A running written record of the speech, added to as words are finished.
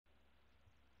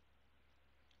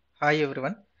Hi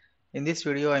everyone. In this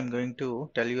video I am going to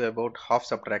tell you about half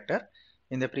subtractor.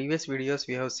 In the previous videos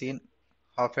we have seen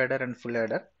half adder and full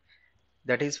adder,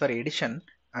 that is for addition,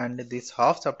 and this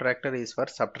half subtractor is for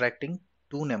subtracting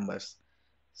two numbers.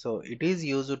 So it is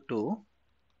used to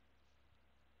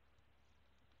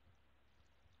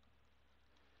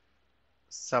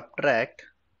subtract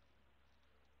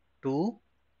two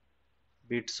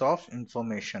bits of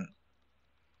information.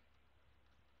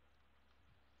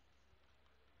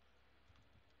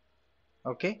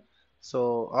 Okay,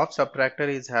 so half subtractor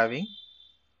is having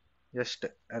just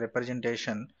a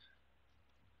representation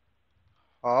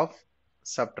of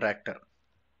subtractor.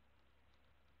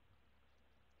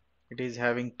 It is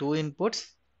having two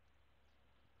inputs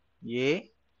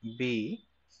A, B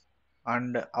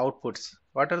and outputs.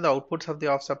 What are the outputs of the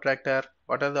half subtractor?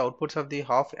 What are the outputs of the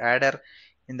half adder?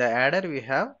 In the adder we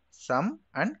have sum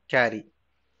and carry.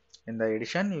 In the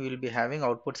addition you will be having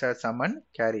outputs as sum and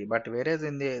carry, but whereas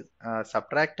in the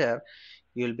subtractor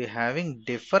you will be having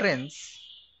difference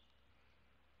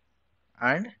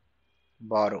and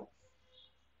borrow.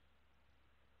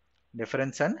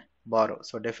 Difference and borrow.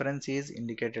 So difference is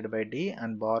indicated by D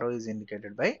and borrow is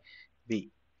indicated by B.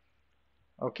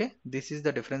 Okay, this is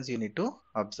the difference you need to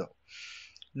observe.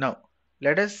 Now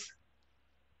let us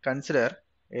consider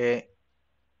a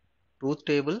truth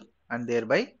table and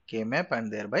thereby K-map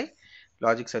and thereby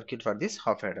logic circuit for this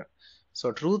half adder.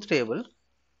 So truth table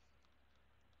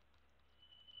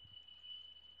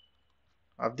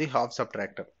of the half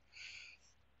subtractor.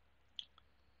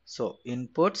 So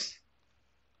inputs,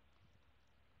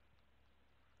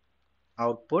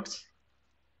 outputs.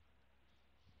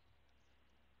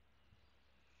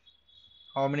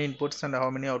 How many inputs and how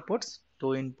many outputs? Two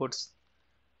inputs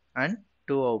and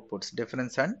two outputs.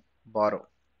 Difference and borrow.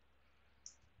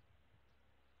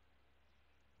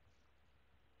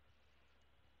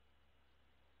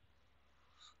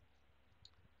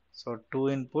 So two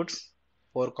inputs,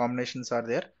 four combinations are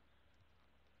there.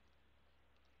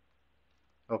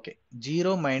 Okay,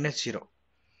 0 minus 0.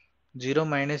 0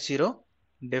 minus 0,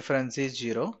 difference is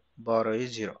 0, borrow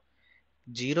is 0.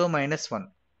 0 minus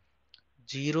 1.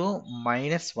 0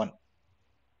 minus 1.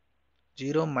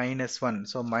 0 minus 1.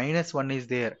 So minus 1 is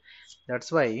there.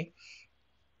 That's why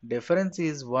difference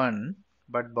is 1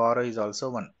 but borrow is also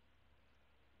 1.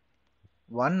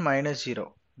 1 minus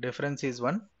 0. Difference is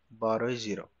 1. Borrow is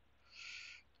 0.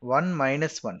 1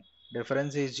 minus 1.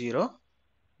 Difference is 0.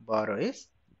 Borrow is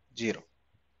 0.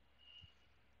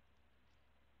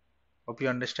 Hope you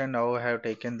understand how I have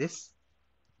taken this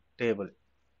table.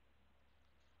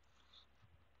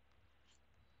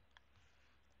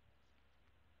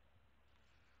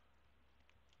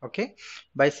 Okay.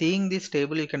 By seeing this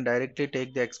table you can directly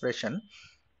take the expression,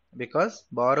 because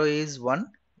borrow is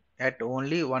 1 at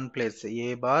only one place,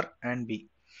 A bar and B.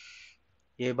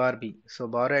 A bar B. So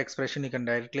borrow expression you can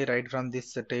directly write from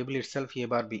this table itself, A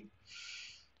bar B.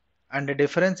 And the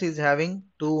difference is having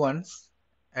two ones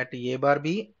at A bar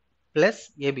B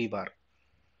plus AB bar,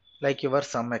 like your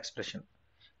sum expression.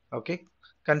 Okay.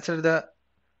 Consider the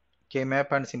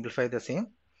K-map and simplify the same.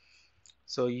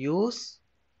 So use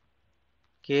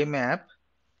K-map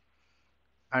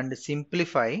and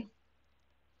simplify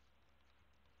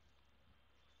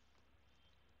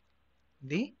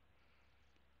the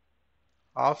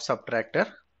half subtractor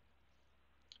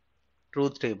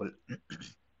truth table.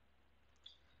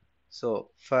 So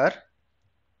for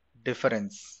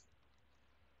difference,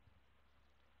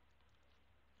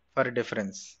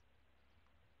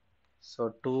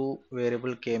 so two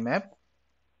variable K-map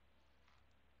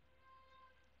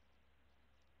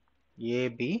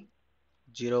AB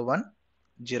 0 1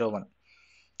 0 1.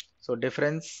 So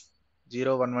difference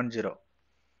 0 1 1 0,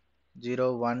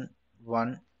 0 1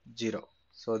 1 0.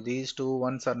 So these two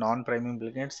ones are non-prime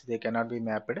implicants, they cannot be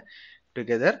mapped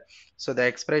together. So the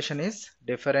expression is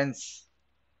difference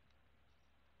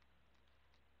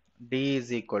D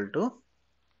is equal to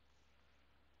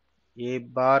A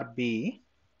bar B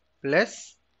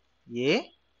plus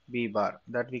A B bar,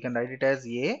 that we can write it as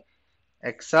A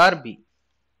XR B.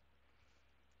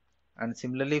 And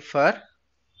similarly for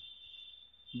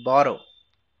borrow,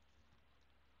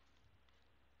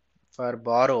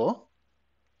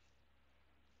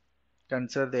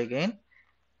 consider again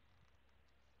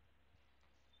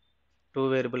two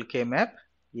variable K-map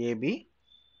AB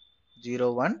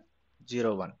 0 1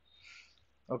 0 1.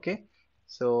 Okay,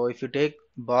 so if you take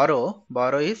borrow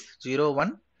is 0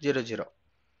 1 0 0,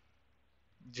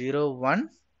 0 1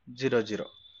 0 0.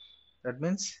 That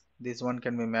means this one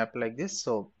can be mapped like this.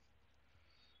 So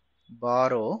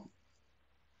borrow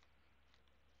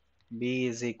B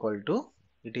is equal to,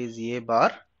 it is A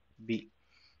bar B,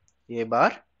 A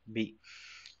bar B.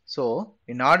 So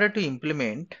in order to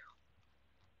implement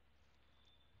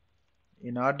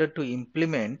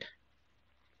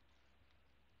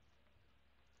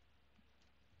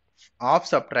of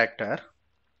subtractor,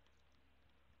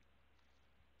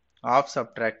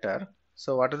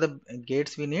 so what are the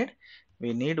gates we need?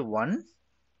 We need one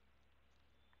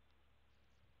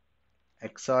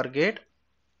XOR gate,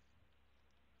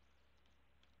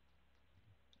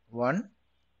 one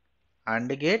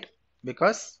AND gate,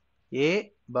 because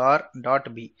A bar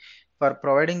dot B. For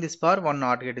providing this bar, one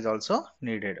NOT gate is also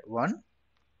needed. One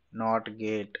NOT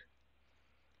gate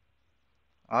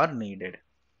are needed.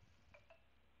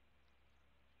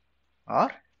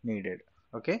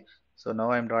 Okay, so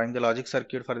now I am drawing the logic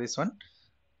circuit for this one.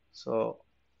 So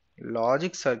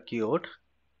logic circuit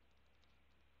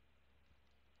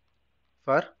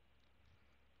for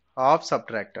half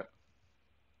subtractor.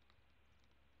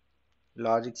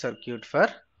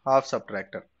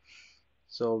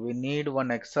 So we need one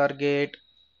XOR gate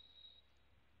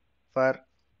for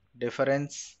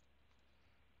difference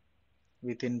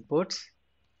with inputs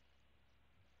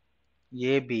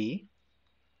A, B,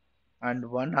 and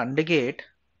one AND gate.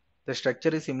 The structure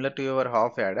is similar to your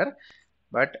half adder,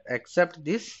 but except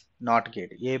this NOT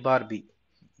gate, A bar B.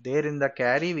 There in the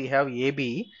carry we have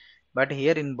AB, but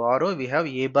here in borrow we have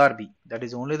A bar B. That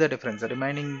is only the difference. The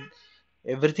remaining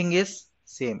everything is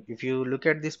same. If you look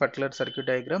at this particular circuit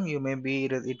diagram, it may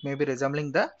be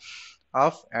resembling the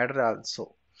half adder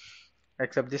also,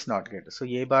 except this NOT gate. So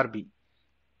A bar B.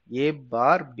 Here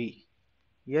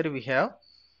we have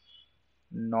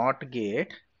NOT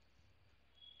gate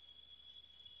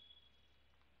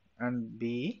and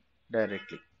B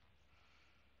directly.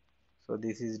 So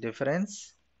this is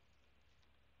difference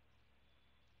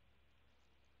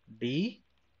D,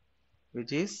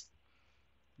 which is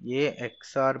A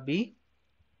XOR B,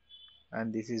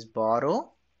 and this is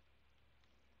borrow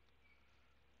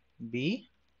B,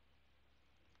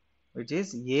 which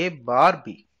is A bar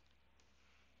B.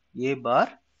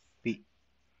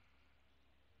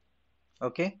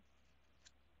 Okay,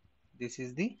 this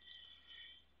is the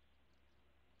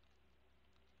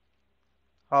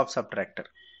half subtractor.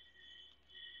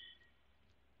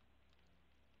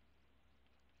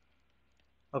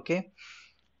 Okay,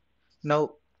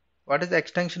 now what is the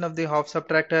extension of the half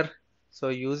subtractor? So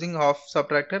using half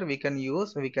subtractor we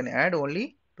can add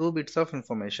only 2 bits of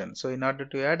information. So in order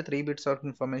to add 3 bits of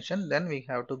information, then we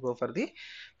have to go for the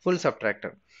full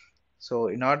subtractor. So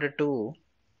in order to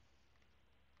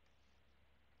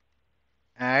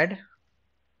add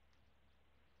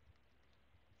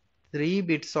 3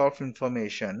 bits of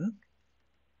information,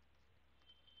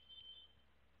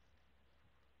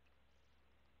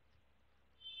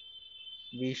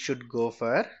 we should go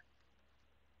for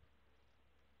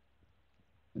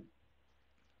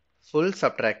full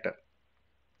subtractor.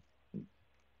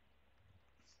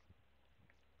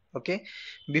 Okay,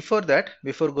 before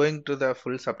going to the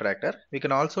full subtractor, we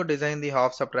can also design the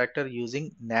half subtractor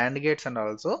using NAND gates and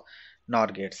also NOR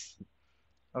gates.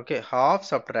 Okay, half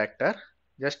subtractor,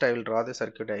 just I will draw the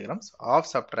circuit diagrams. Half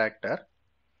subtractor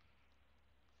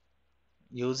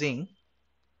using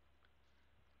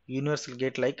universal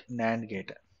gate like NAND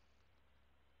gate.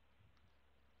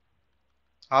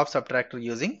 Half subtractor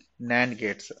using NAND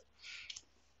gates.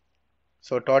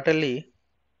 So totally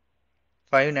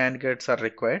 5 NAND gates are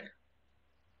required.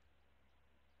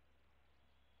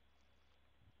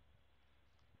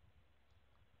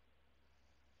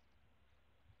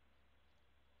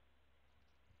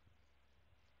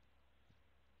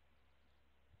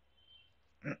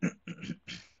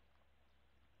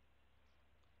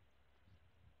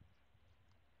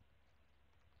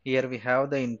 Here we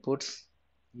have the inputs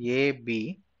A,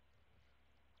 B,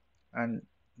 and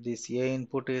this A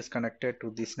input is connected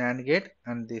to this NAND gate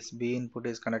and this B input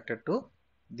is connected to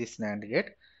this NAND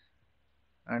gate,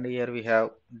 and here we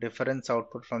have difference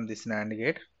output from this NAND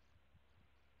gate,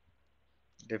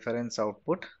 difference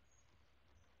output.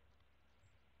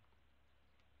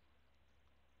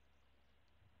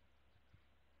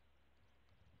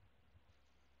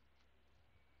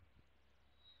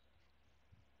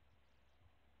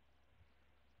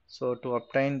 So to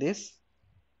obtain this,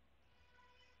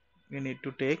 we need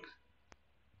to take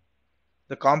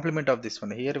the complement of this one.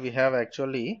 Here we have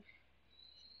actually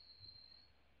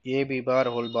A B bar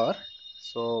whole bar,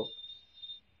 so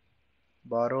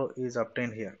borrow is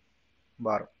obtained here,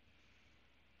 borrow.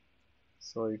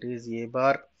 So it is A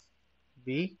bar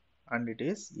B and it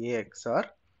is A XOR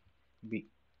B.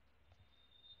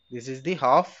 This is the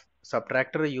half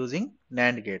subtractor using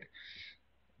NAND gate.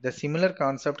 The similar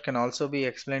concept can also be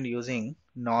explained using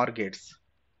NOR gates.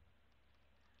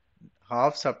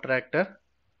 Half subtractor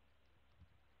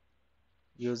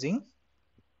using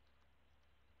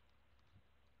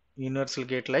universal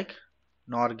gate like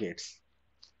NOR gates.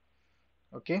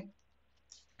 Okay,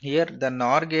 here the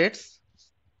NOR gates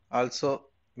also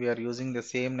we are using the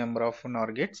same number of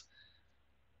NOR gates.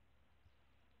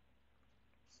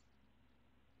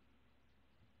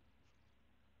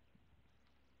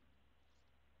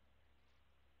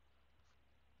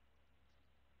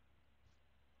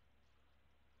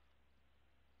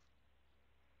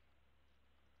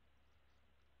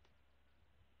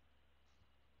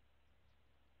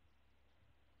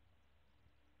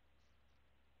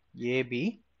 A,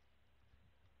 B,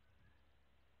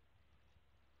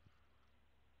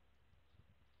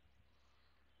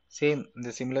 same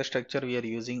the similar structure we are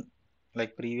using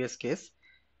like previous case,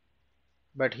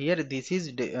 but here this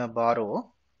is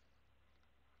borrow.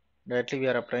 Directly we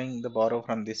are applying the borrow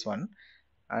from this one,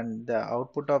 and the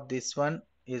output of this one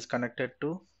is connected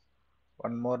to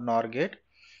one more NOR gate.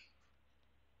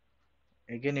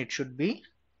 Again it should be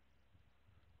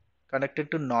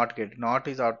connected to NOT gate. NOT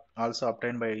is also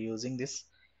obtained by using this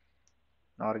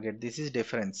NOR gate. This is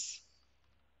difference.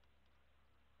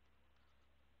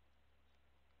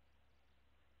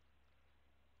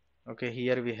 Okay,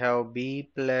 here we have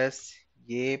B plus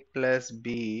A plus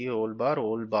B whole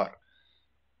bar.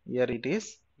 Here it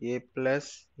is A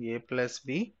plus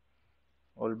B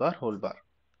whole bar.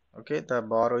 Okay, the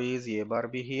borrow is A bar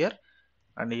B here,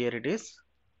 and here it is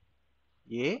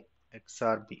A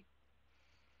XOR B.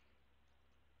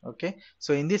 Okay,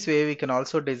 so in this way we can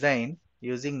also design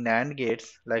using NAND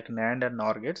gates like NAND and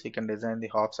NOR gates. We can design the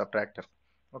half subtractor.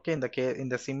 Okay, in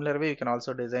the similar way we can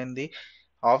also design the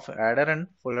half adder and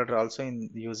full adder also in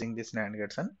using this NAND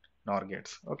gates and NOR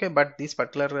gates. Okay, but these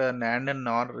particular NAND and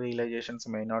NOR realizations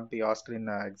may not be asked in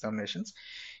examinations.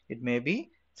 It may be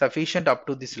sufficient up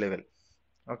to this level.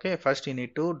 Okay, first you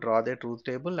need to draw the truth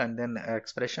table and then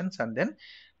expressions and then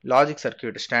logic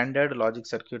circuit, standard logic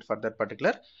circuit for that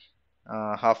particular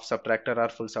half subtractor or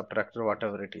full subtractor,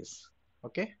 whatever it is.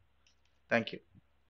 Okay, thank you.